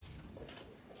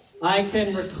I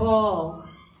can recall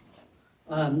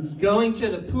going to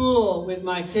the pool with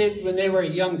my kids when they were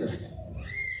younger.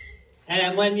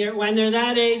 And when they're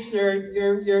that age,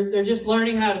 they're just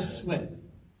learning how to swim.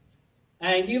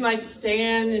 And you might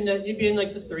stand and you'd be in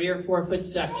like the 3 or 4 foot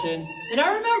section. And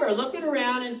I remember looking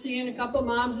around and seeing a couple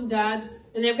moms and dads,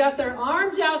 and they've got their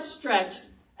arms outstretched,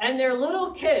 and their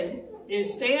little kid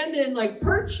is standing like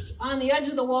perched on the edge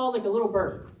of the wall like a little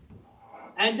bird,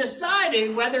 and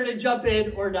deciding whether to jump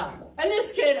in or not. And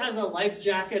this kid has a life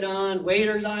jacket on,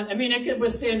 waders on. I mean, it could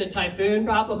withstand a typhoon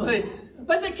probably.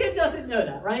 But the kid doesn't know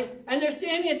that, right? And they're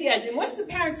standing at the edge. And what's the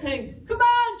parent saying? Come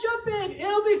on, jump in.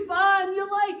 It'll be fun. You'll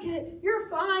like it. You're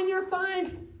fine. You're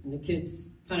fine. And the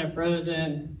kid's kind of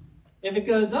frozen. If it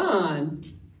goes on,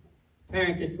 the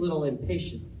parent gets a little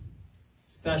impatient.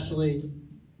 Especially,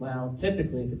 well,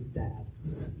 typically if it's dad.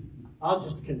 I'll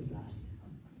just confess.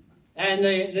 And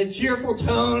the cheerful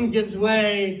tone gives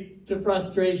way to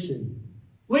frustration.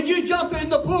 Would you jump in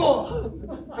the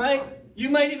pool? Right? You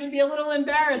might even be a little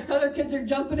embarrassed. Other kids are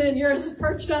jumping in. Yours is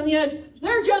perched on the edge.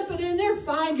 They're jumping in. They're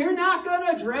fine. You're not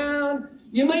going to drown.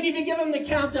 You might even give them the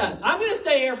countdown. I'm going to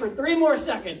stay here for 3 more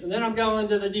seconds, and then I'm going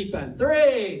to the deep end.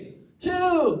 3,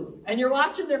 2, and you're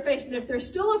watching their face. And if they're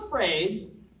still afraid,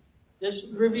 this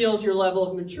reveals your level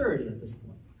of maturity at this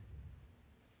point.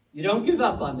 You don't give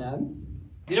up on them.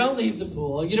 You don't leave the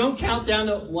pool. You don't count down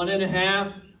to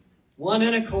 1.5, 1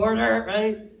 1/4,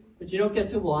 right? But you don't get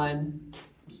to 1.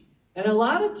 And a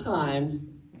lot of times,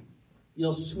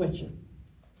 you'll switch it.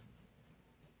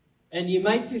 And you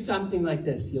might do something like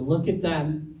this. You'll look at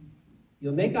them,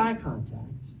 you'll make eye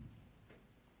contact,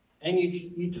 and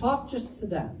you talk just to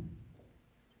them.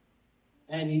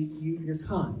 And you're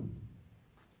kind.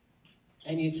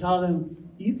 And you tell them,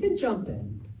 you can jump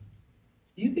in.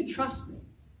 You can trust me.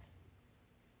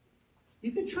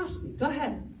 You can trust me. Go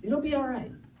ahead. It'll be all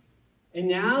right. And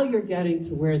now you're getting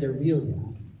to where they're really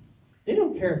at. They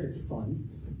don't care if it's fun.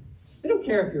 They don't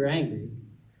care if you're angry.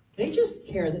 They just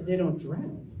care that they don't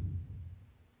drown.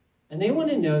 And they want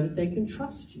to know that they can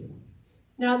trust you.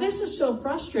 Now, this is so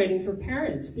frustrating for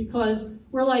parents because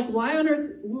we're like, why on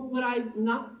earth would I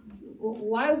not,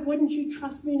 why wouldn't you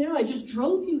trust me now? I just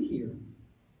drove you here.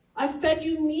 I fed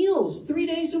you meals 3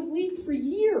 days a week for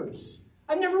years.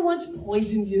 I've never once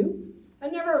poisoned you. I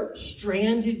never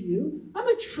stranded you. I'm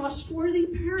a trustworthy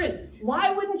parent.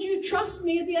 Why wouldn't you trust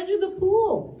me at the edge of the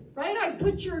pool? Right? I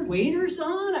put your waders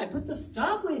on. I put the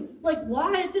stuff. Like,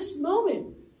 why at this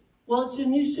moment? Well, it's a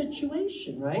new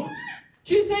situation, right?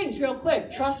 2 things real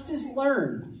quick. Trust is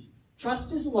learned.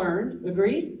 Trust is learned.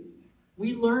 Agreed?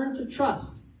 We learn to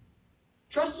trust.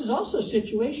 Trust is also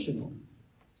situational.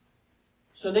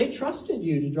 So they trusted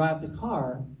you to drive the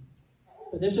car,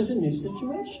 but this is a new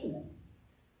situation.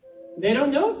 They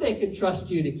don't know if they can trust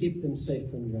you to keep them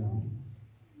safe from drowning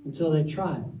until they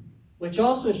try. Which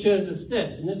also shows us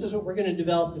this, and this is what we're going to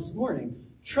develop this morning.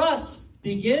 Trust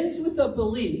begins with a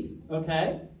belief,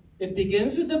 okay? It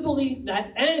begins with a belief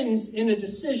that ends in a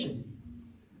decision.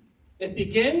 It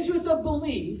begins with a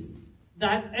belief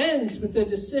that ends with a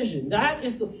decision. That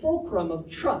is the fulcrum of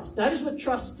trust. That is what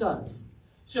trust does.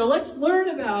 So let's learn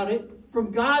about it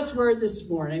from God's word this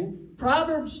morning.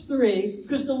 Proverbs 3,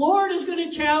 because the Lord is going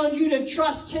to challenge you to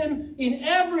trust him in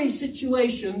every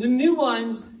situation, the new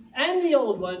ones and the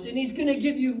old ones. And he's going to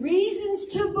give you reasons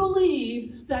to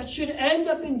believe that should end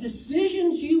up in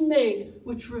decisions you make,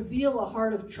 which reveal a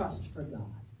heart of trust for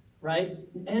God, right?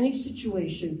 In any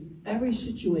situation, every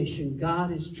situation,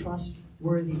 God is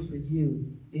trustworthy for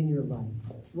you in your life.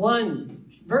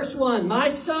 Verse 1, my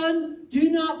son, do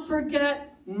not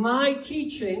forget my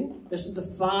teaching. This is the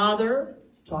father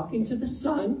talking to the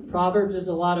son. Proverbs is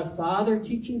a lot of father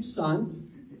teaching son.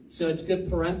 So it's a good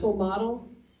parental model.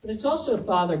 But it's also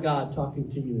Father God talking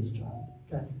to you as child.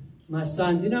 Okay. My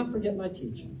son, do not forget my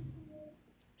teaching.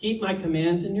 Keep my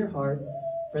commands in your heart,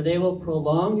 for they will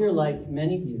prolong your life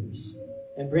many years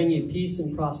and bring you peace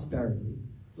and prosperity.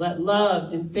 Let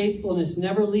love and faithfulness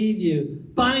never leave you.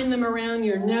 Bind them around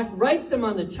your neck. Write them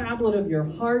on the tablet of your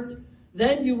heart.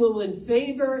 Then you will win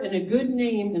favor and a good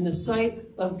name in the sight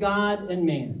of God and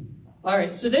man. All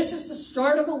right, so this is the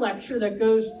start of a lecture that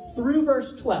goes through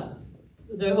verse 12.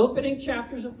 The opening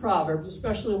chapters of Proverbs,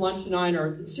 especially 1 to 9,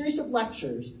 are a series of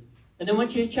lectures. And then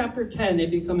once you hit chapter 10, they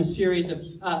become a series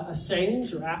of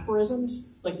sayings or aphorisms,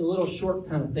 like the little short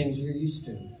kind of things you're used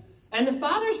to. And the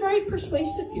father's very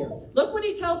persuasive here. Look what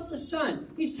he tells the son.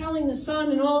 He's telling the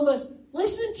son and all of us,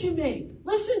 listen to me.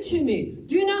 Listen to me.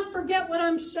 Do not forget what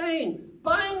I'm saying.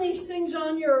 Bind these things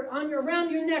around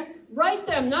your neck. Write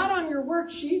them, not on your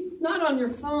worksheet, not on your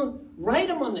phone. Write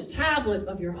them on the tablet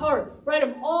of your heart. Write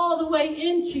them all the way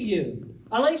into you.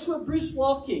 I like what Bruce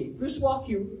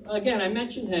Waltke, again, I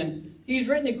mentioned him. He's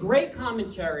written a great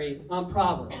commentary on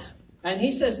Proverbs. And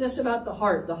he says this about the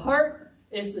heart. The heart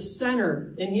is the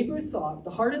center, in Hebrew thought,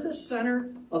 the heart is the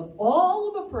center of all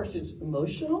of a person's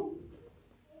emotional,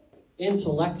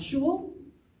 intellectual,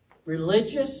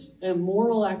 religious, and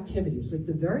moral activities. Like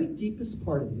the very deepest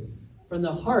part of you. From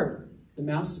the heart, the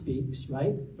mouth speaks,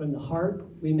 right? From the heart,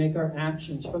 we make our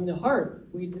actions. From the heart,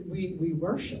 we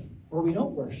worship, or we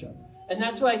don't worship. And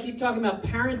that's why I keep talking about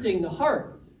parenting the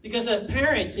heart. Because as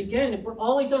parents, again, if we're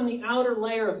always on the outer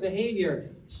layer of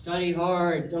behavior, study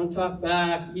hard, don't talk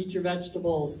back, eat your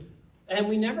vegetables, and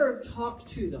we never talk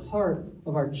to the heart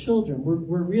of our children,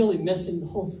 we're really missing the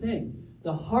whole thing.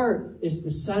 The heart is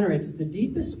the center. It's the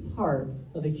deepest part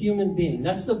of a human being.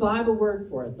 That's the Bible word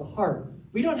for it, the heart.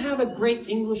 We don't have a great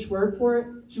English word for it,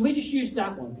 so we just use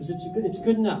that one because it's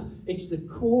good enough. It's the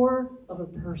core of a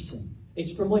person.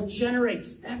 It's from what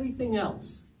generates everything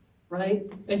else, right?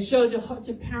 And so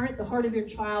to parent the heart of your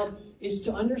child is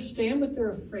to understand what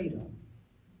they're afraid of.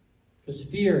 Because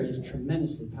fear is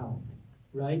tremendously powerful,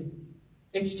 right?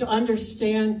 It's to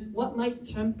understand what might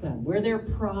tempt them, where their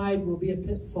pride will be a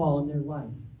pitfall in their life.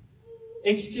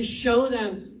 It's to show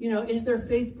them, is their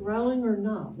faith growing or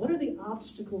not? What are the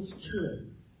obstacles to it?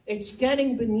 It's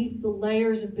getting beneath the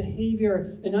layers of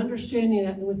behavior and understanding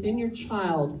that within your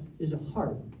child is a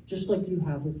heart, just like you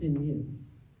have within you.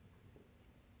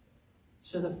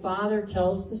 So the Father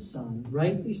tells the Son,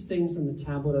 write these things on the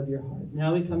tablet of your heart.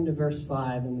 Now we come to verse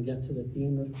 5 and we get to the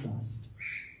theme of trust.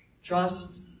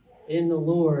 Trust in the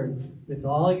Lord with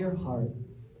all your heart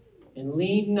and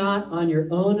lean not on your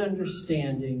own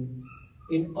understanding.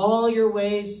 In all your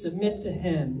ways submit to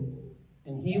him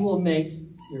and he will make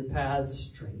your paths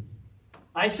straight.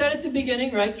 I said at the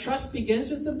beginning, right? Trust begins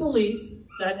with the belief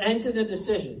that ends in a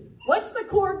decision. What's the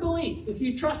core belief if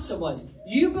you trust someone?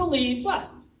 You believe what?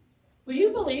 Well,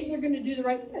 you believe they're going to do the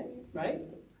right thing, right?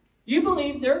 You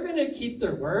believe they're going to keep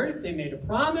their word if they made a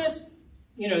promise,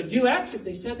 do X if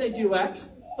they said they do X.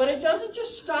 But it doesn't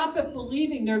just stop at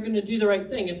believing they're going to do the right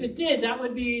thing. If it did, that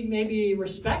would be maybe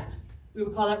respect. We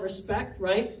would call that respect,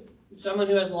 right? Someone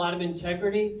who has a lot of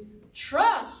integrity.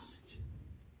 Trust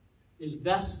is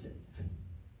vested.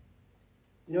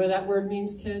 You know what that word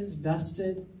means, kids?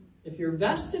 Vested. If you're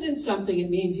vested in something, it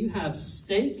means you have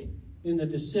stake in the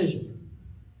decision.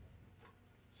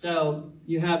 So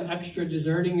you have extra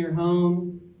dessert in your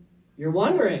home. You're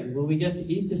wondering, will we get to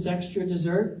eat this extra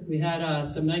dessert? We had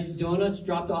some nice donuts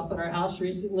dropped off at our house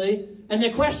recently. And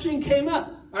the question came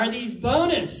up, are these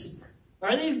bonus?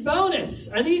 Are these bonus?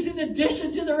 Are these in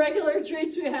addition to the regular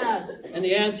treats we had? And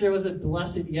the answer was a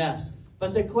blessed yes.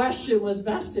 But the question was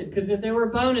vested, because if they were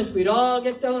bonus, we'd all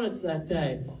get donuts that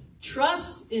day.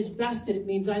 Trust is vested. It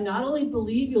means I not only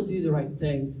believe you'll do the right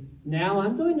thing, now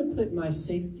I'm going to put my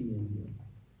safety in you.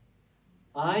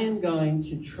 I am going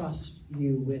to trust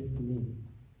you with me,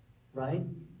 right?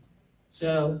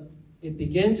 So it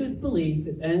begins with belief.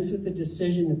 It ends with the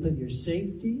decision to put your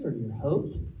safety or your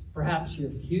hope, perhaps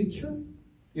your future,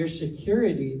 your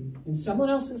security in someone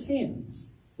else's hands,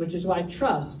 which is why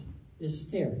trust is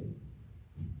scary,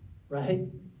 right?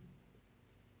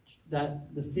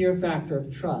 That the fear factor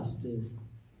of trust is,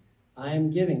 I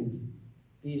am giving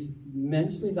these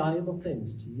immensely valuable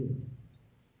things to you.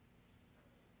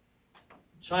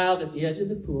 Child at the edge of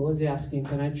the pool is asking,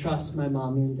 can I trust my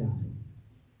mommy and daddy?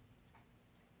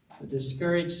 A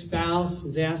discouraged spouse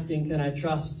is asking, can I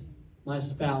trust my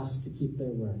spouse to keep their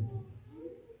word?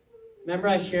 Remember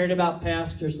I shared about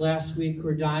pastors last week who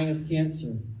are dying of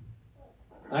cancer.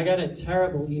 I got a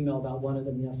terrible email about one of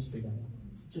them yesterday.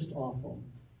 Just awful.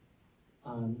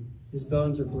 His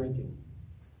bones are breaking.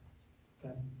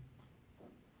 Okay?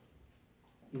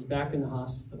 He's back in the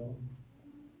hospital.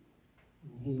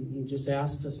 He just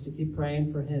asked us to keep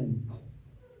praying for him,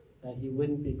 that he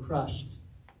wouldn't be crushed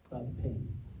by the pain,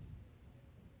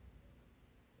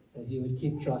 that he would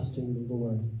keep trusting the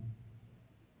Lord.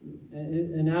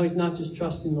 And now he's not just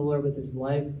trusting the Lord with his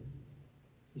life,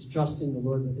 he's trusting the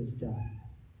Lord with his death,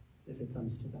 if it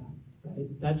comes to that, right?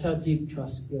 That's how deep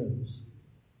trust goes.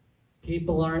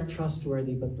 People aren't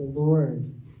trustworthy, but the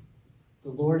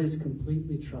Lord is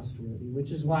completely trustworthy, which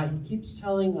is why he keeps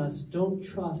telling us, don't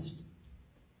trust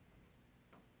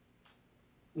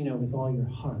with all your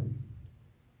heart.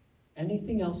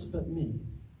 Anything else but me.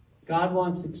 God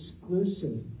wants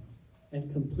exclusive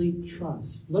and complete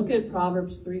trust. Look at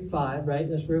Proverbs 3:5, right?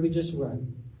 That's where we just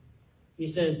read. He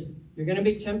says, you're going to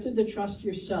be tempted to trust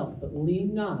yourself, but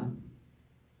lean not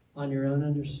on your own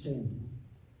understanding.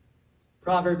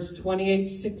 Proverbs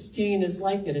 28:16 is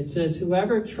like it. It says,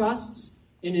 whoever trusts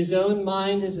in his own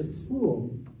mind is a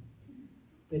fool,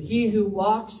 but he who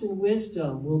walks in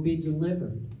wisdom will be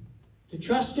delivered. To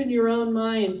trust in your own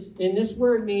mind, in this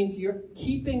word means you're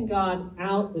keeping God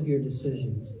out of your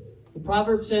decisions. The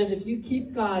proverb says if you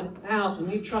keep God out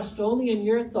and you trust only in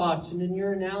your thoughts and in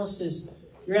your analysis,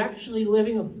 you're actually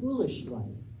living a foolish life.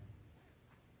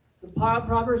 The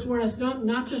Proverbs warn us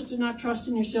not just to not trust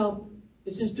in yourself,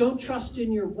 it says don't trust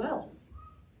in your wealth.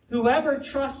 Whoever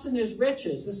trusts in his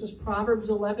riches, this is Proverbs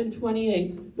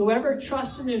 11:28, whoever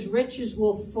trusts in his riches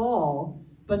will fall,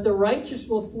 but the righteous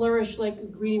will flourish like a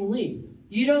green leaf.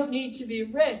 You don't need to be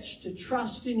rich to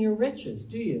trust in your riches,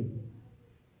 do you?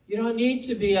 You don't need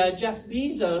to be Jeff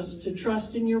Bezos to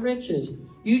trust in your riches.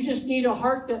 You just need a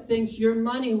heart that thinks your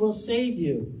money will save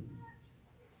you.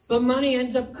 But money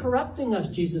ends up corrupting us,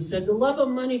 Jesus said. The love of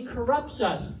money corrupts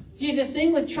us. See, the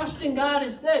thing with trusting God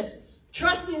is this.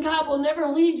 Trusting God will never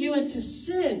lead you into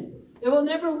sin. It will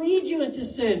never lead you into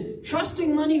sin.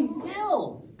 Trusting money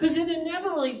will, because it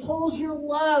inevitably pulls your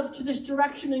love to this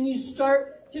direction and you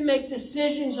start to make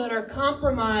decisions that are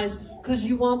compromised because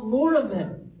you want more of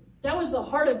it. That was the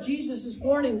heart of Jesus'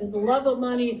 warning, that the love of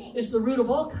money is the root of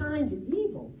all kinds of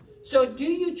evil. So do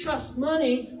you trust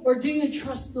money or do you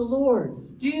trust the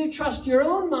Lord? Do you trust your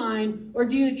own mind or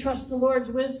do you trust the Lord's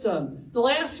wisdom? The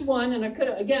last one, and I could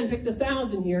have, again, picked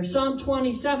 1,000 here. Psalm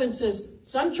 27 says,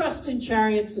 some trust in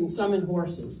chariots and some in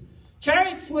horses.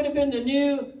 Chariots would have been the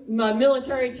new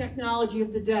military technology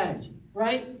of the day,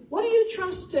 right? What do you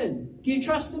trust in? Do you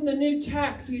trust in the new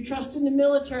tech? Do you trust in the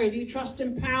military? Do you trust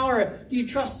in power? Do you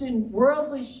trust in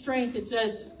worldly strength? It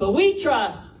says, but we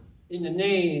trust in the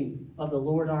name of the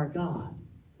Lord our God.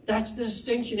 That's the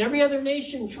distinction. Every other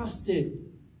nation trusted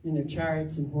in their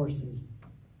chariots and horses.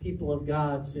 People of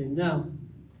God say, no,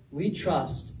 we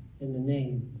trust in the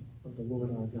name of the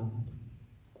Lord our God.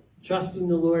 Trusting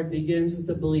the Lord begins with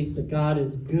the belief that God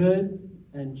is good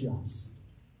and just.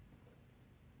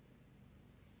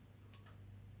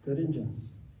 Good and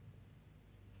just.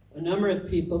 A number of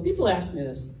people ask me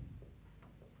this.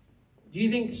 Do you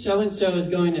think so-and-so is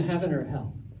going to heaven or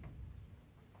hell?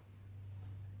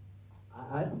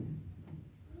 I don't.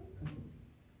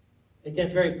 It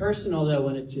gets very personal, though,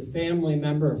 when it's your family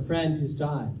member or friend who's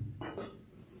died.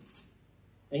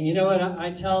 And you know what?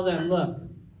 I tell them, look,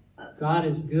 God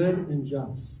is good and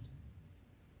just.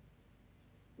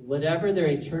 Whatever their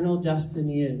eternal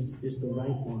destiny is the right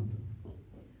one.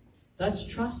 That's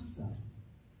trust, though.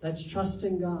 That's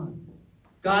trusting God.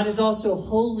 God is also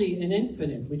holy and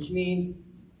infinite, which means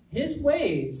his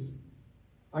ways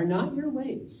are not your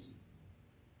ways.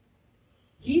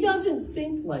 He doesn't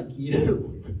think like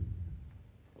you.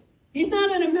 He's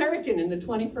not an American in the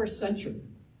 21st century.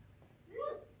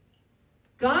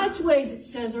 God's ways, it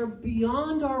says, are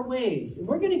beyond our ways. And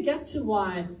we're going to get to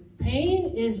why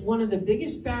pain is one of the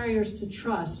biggest barriers to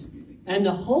trust. And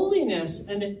the holiness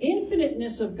and the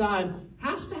infiniteness of God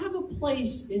has to have a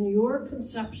place in your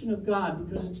conception of God,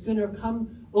 because it's going to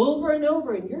come over and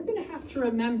over. And you're going to have to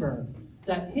remember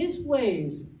that his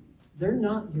ways, they're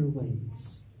not your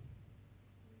ways.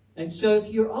 And so if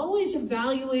you're always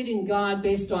evaluating God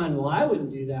based on, well, I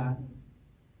wouldn't do that,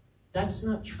 that's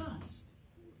not trust.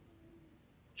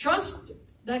 Trust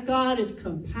that God is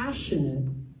compassionate,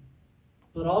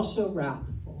 but also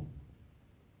wrathful.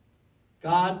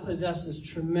 God possesses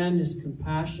tremendous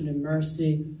compassion and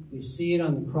mercy. We see it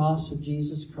on the cross of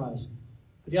Jesus Christ.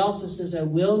 But he also says, I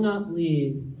will not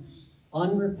leave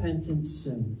unrepentant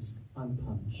sins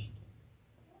unpunished.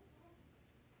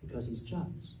 Because he's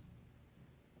just.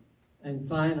 And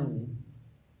finally,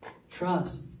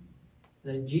 trust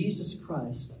that Jesus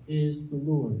Christ is the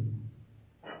Lord.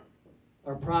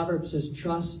 Our proverb says,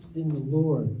 trust in the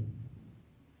Lord.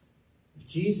 If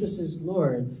Jesus is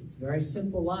Lord, it's very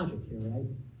simple logic here, right?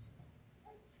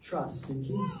 Trust in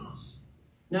Jesus.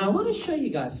 Now, I want to show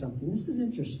you guys something. This is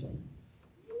interesting.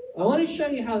 I want to show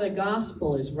you how the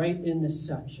gospel is right in this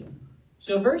section.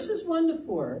 So verses 1 to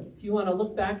 4, if you want to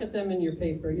look back at them in your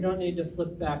paper, you don't need to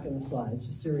flip back in the slides,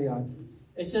 just here we are.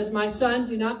 It says, my son,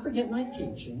 do not forget my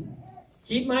teaching.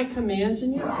 Keep my commands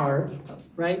in your heart,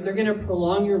 right? They're going to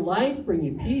prolong your life, bring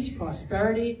you peace,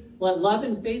 prosperity. Let love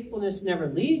and faithfulness never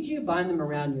lead you. Bind them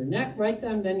around your neck, write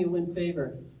them, then you win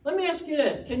favor. Let me ask you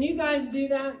this. Can you guys do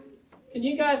that? Can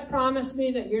you guys promise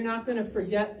me that you're not going to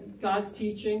forget God's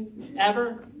teaching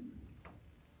ever?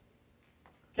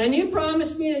 Can you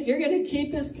promise me that you're going to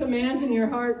keep his commands in your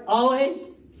heart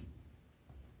always?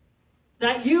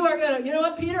 That you are going to, you know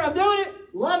what, Peter, I'm doing it.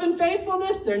 Love and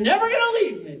faithfulness, they're never going to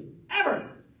leave me. Ever.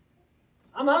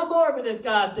 I'm on board with this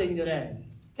God thing today.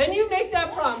 Can you make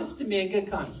that promise to me in good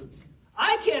conscience?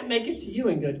 I can't make it to you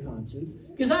in good conscience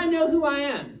because I know who I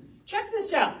am. Check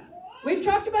this out. We've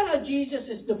talked about how Jesus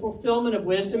is the fulfillment of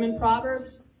wisdom in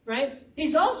Proverbs, right?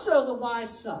 He's also the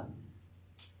wise son.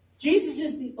 Jesus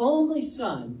is the only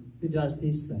son who does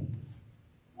these things.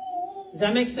 Does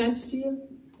that make sense to you?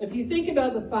 If you think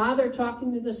about the Father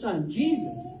talking to the Son,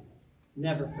 Jesus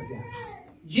never forgets.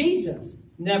 Jesus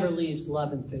never leaves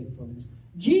love and faithfulness.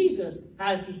 Jesus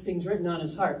has these things written on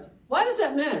his heart. Why does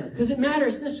that matter? Because it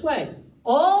matters this way.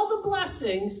 All the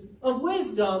blessings of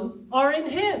wisdom are in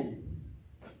him.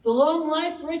 The long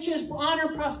life, riches,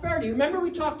 honor, prosperity. Remember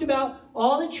we talked about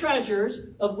all the treasures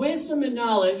of wisdom and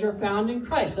knowledge are found in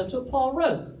Christ. That's what Paul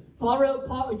wrote.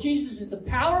 Jesus is the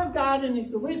power of God and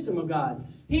he's the wisdom of God.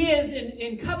 He is,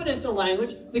 in covenantal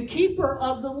language, the keeper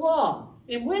of the law.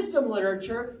 In wisdom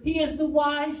literature, he is the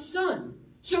wise son.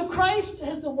 So Christ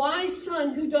has the wise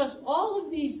son who does all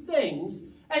of these things.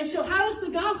 And so how does the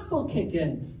gospel kick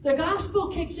in? The gospel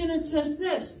kicks in and says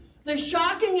this. The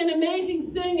shocking and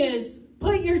amazing thing is,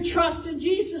 put your trust in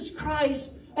Jesus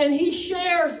Christ, and he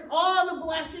shares all the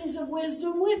blessings of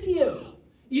wisdom with you.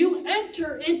 You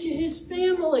enter into his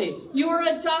family. You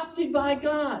are adopted by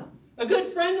God. A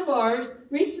good friend of ours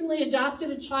recently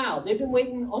adopted a child. They've been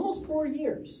waiting almost 4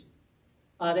 years.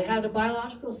 They had a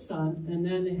biological son, and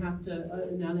then now they have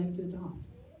to adopt.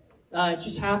 It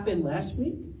just happened last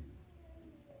week.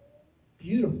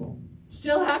 Beautiful.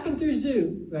 Still happened through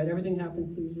Zoom, right? Everything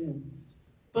happened through Zoom.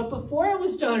 But before it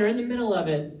was done, or in the middle of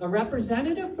it, a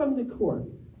representative from the court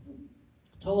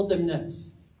told them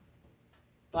this.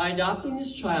 By adopting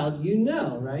this child, you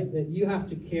know, right, that you have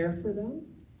to care for them,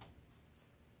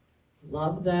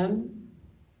 love them,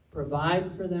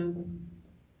 provide for them,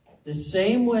 the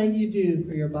same way you do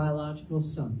for your biological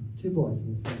son. 2 boys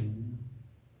in the family.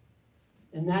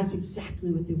 And that's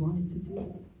exactly what they wanted to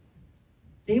do.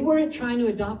 They weren't trying to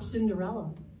adopt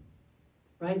Cinderella.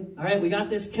 Right? All right, we got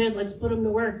this kid. Let's put him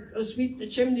to work. Go sweep the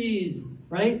chimneys.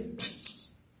 Right?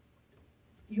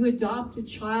 You adopt a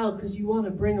child because you want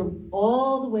to bring them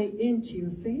all the way into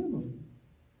your family.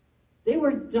 They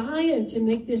were dying to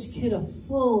make this kid a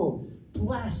full,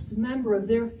 blessed member of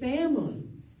their family.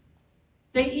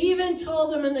 They even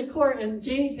told him in the court, and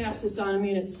Jamie passed this on to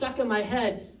me, and it stuck in my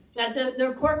head, that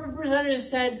their court representative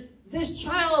said, this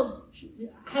child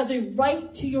has a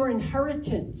right to your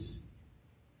inheritance.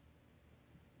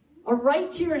 A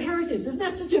right to your inheritance. Isn't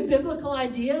that such a biblical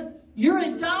idea? You're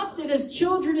adopted as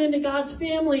children into God's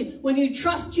family when you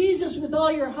trust Jesus with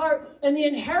all your heart. And the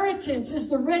inheritance is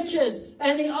the riches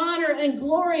and the honor and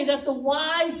glory that the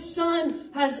wise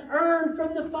son has earned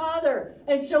from the Father.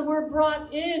 And so we're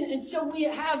brought in. And so we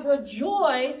have a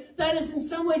joy that is in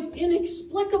some ways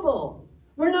inexplicable.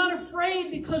 We're not afraid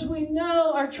because we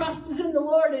know our trust is in the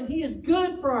Lord and he is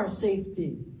good for our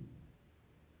safety.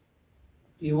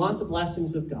 Do you want the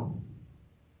blessings of God?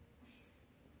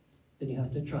 Then you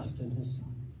have to trust in his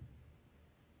Son.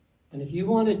 And if you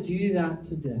want to do that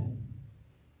today,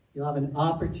 you'll have an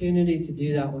opportunity to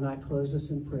do that when I close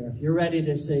this in prayer. If you're ready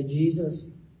to say,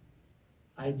 Jesus,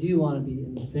 I do want to be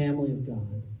in the family of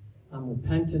God. I'm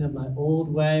repentant of my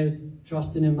old way,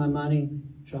 trusting in my money,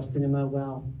 trusting in my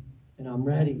wealth, and I'm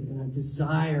ready, and I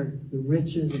desire the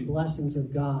riches and blessings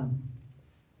of God.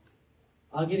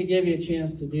 I'm going to give you a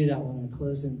chance to do that when I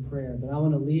close in prayer, but I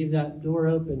want to leave that door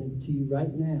open to you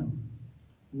right now.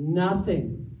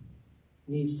 Nothing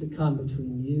needs to come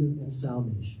between you and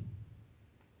salvation.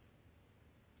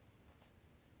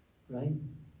 Right?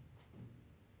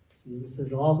 Jesus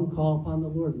says, all who call upon the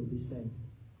Lord will be saved.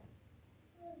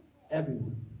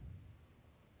 Everyone.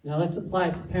 Now let's apply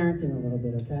it to parenting a little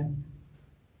bit, okay?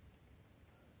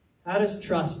 How does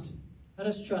trust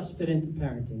fit into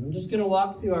parenting? I'm just going to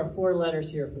walk through our 4 letters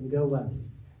here from Go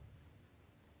West.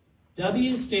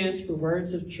 W stands for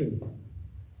words of truth.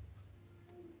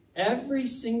 Every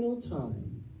single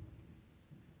time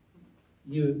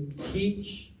you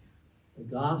teach the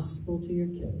gospel to your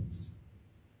kids,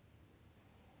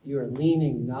 you are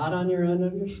leaning not on your own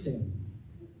understanding,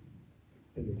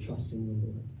 but you're trusting the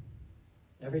Lord.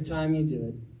 Every time you do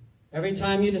it, every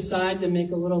time you decide to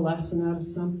make a little lesson out of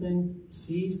something,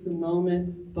 seize the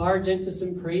moment, barge into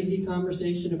some crazy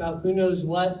conversation about who knows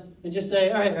what, and just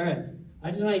say, all right,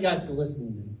 I just want you guys to listen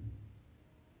to me.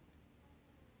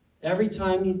 Every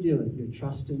time you do it, you're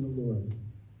trusting the Lord.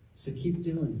 So keep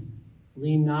doing it.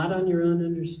 Lean not on your own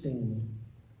understanding,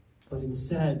 but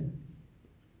instead,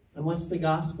 and what's the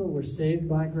gospel? We're saved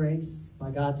by grace,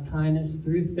 by God's kindness,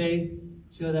 through faith,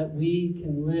 so that we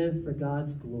can live for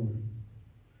God's glory.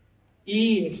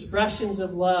 E, expressions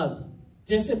of love.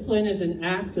 Discipline is an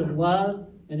act of love,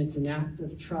 and it's an act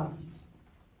of trust.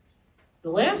 The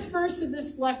last verse of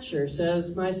this lecture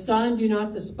says, my son, do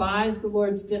not despise the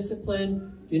Lord's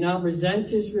discipline. Do not resent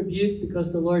his rebuke,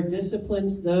 because the Lord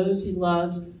disciplines those he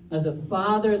loves, as a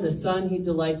father the son he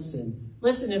delights in.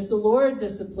 Listen, if the Lord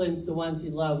disciplines the ones he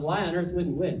loves, why on earth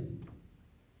wouldn't we?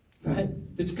 Right?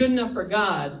 If it's good enough for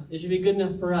God, it should be good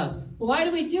enough for us. Well, why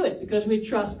do we do it? Because we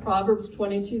trust Proverbs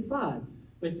 22:5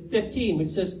 with 15,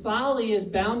 which says, folly is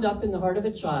bound up in the heart of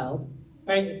a child.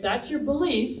 Right? If that's your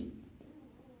belief,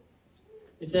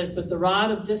 it says, but the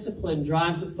rod of discipline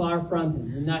drives it far from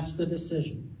him. And that's the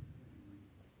decision.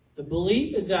 The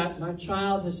belief is that my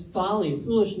child has folly,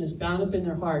 foolishness bound up in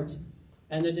their hearts.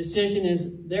 And the decision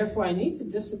is, therefore, I need to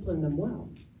discipline them well.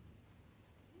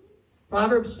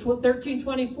 Proverbs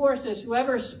 13:24 says,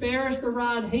 whoever spares the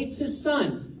rod hates his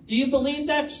son. Do you believe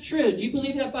that's true? Do you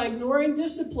believe that by ignoring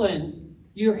discipline,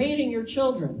 you're hating your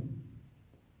children?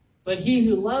 But he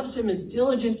who loves him is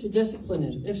diligent to discipline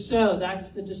him. If so, that's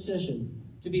the decision.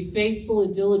 To be faithful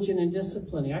and diligent in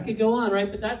disciplining. I could go on, right?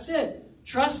 But that's it.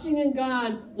 Trusting in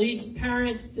God leads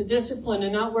parents to discipline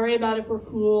and not worry about if we're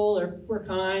cool or if we're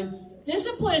kind.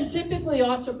 Discipline typically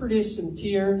ought to produce some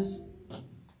tears.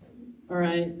 All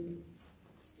right?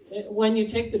 When you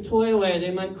take the toy away,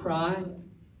 they might cry.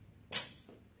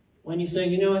 When you say,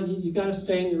 you know what, you got to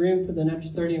stay in your room for the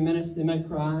next 30 minutes, they might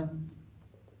cry.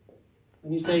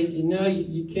 When you say, you know,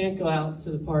 you can't go out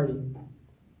to the party,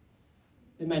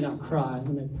 they might not cry,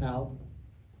 they might pout.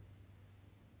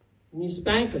 When you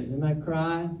spank them, they might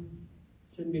cry.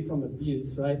 Shouldn't be from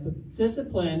abuse, right? But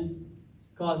discipline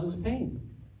causes pain.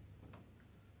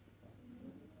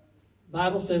 The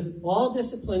Bible says all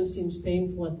discipline seems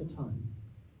painful at the time.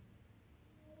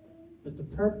 But the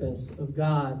purpose of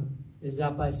God is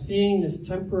that by seeing this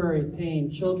temporary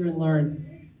pain, children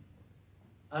learn,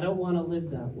 I don't want to live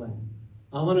that way.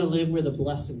 I want to live where the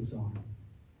blessings are.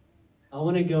 I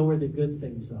want to go where the good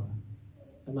things are.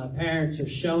 And my parents are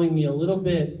showing me a little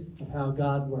bit of how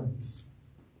God works.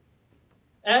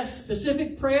 As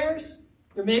specific prayers,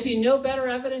 there may be no better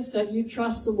evidence that you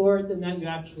trust the Lord than that you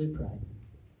actually pray.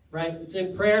 Right? It's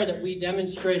in prayer that we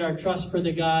demonstrate our trust for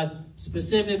the God,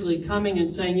 specifically coming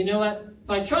and saying, you know what? If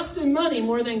I trust in money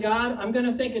more than God, I'm going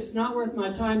to think it's not worth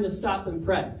my time to stop and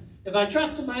pray. If I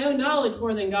trust in my own knowledge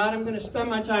more than God, I'm going to spend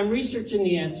my time researching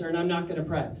the answer and I'm not going to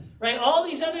pray. Right? All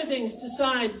these other things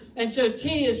decide, and so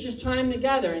T is just time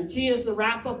together, and T is the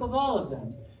wrap-up of all of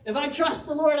them. If I trust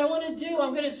the Lord, I'm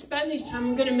going to spend these time,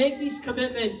 I'm going to make these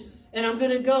commitments, and I'm going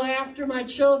to go after my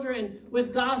children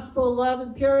with gospel love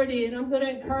and purity, and I'm going to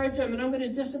encourage them, and I'm going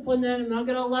to discipline them, and I'm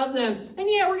going to love them. And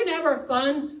yeah, we're going to have our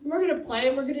fun, and we're going to play,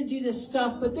 and we're going to do this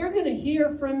stuff, but they're going to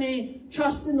hear from me.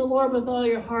 Trust in the Lord with all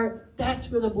your heart. That's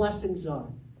where the blessings are.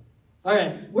 All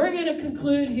right, we're going to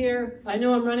conclude here. I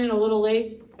know I'm running a little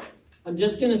late. I'm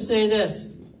just going to say this.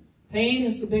 Pain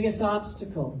is the biggest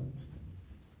obstacle.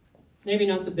 Maybe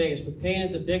not the biggest, but pain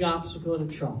is a big obstacle to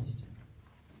trust.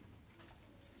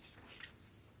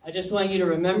 I just want you to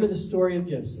remember the story of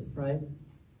Joseph, right?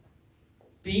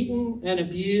 Beaten and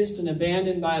abused and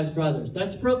abandoned by his brothers.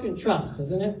 That's broken trust,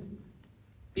 isn't it?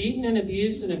 Beaten and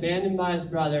abused and abandoned by his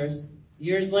brothers.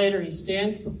 Years later, he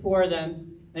stands before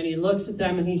them and he looks at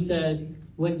them and he says,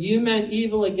 what you meant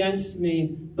evil against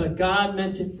me, but God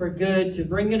meant it for good, to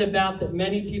bring it about that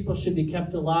many people should be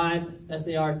kept alive as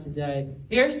they are today.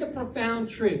 Here's the profound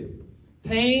truth.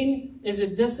 Pain is a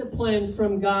discipline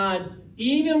from God.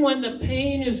 Even when the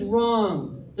pain is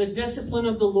wrong, the discipline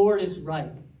of the Lord is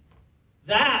right.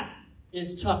 That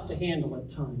is tough to handle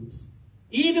at times.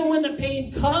 Even when the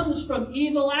pain comes from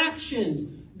evil actions,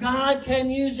 God can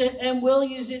use it and will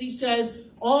use it. He says,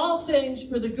 all things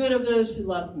for the good of those who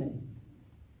love me.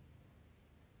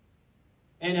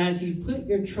 And as you put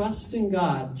your trust in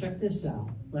God, check this out,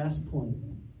 last point.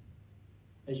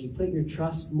 As you put your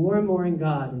trust more and more in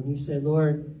God, and you say,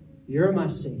 Lord, you're my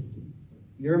safety,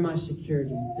 you're my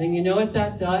security, then you know what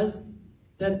that does?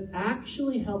 That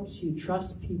actually helps you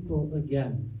trust people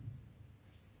again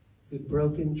who've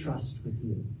broken trust with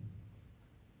you.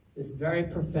 It's very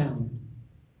profound.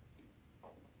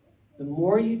 The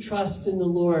more you trust in the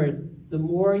Lord, the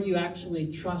more you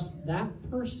actually trust that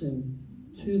person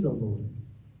to the Lord.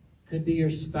 Could be your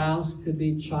spouse, could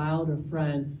be a child or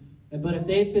friend. But if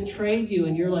they've betrayed you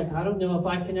and you're like, I don't know if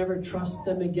I can ever trust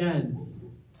them again,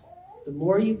 the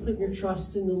more you put your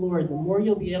trust in the Lord, the more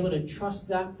you'll be able to trust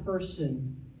that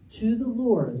person to the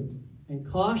Lord and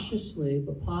cautiously,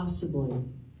 but possibly,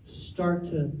 start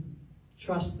to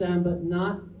trust them, but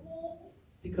not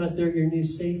because they're your new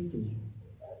safety,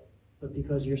 but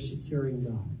because you're securing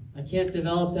God. I can't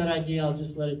develop that idea. I'll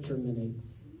just let it germinate.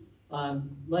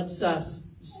 Let's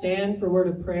stand for a word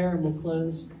of prayer, and we'll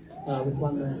close with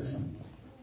one last song.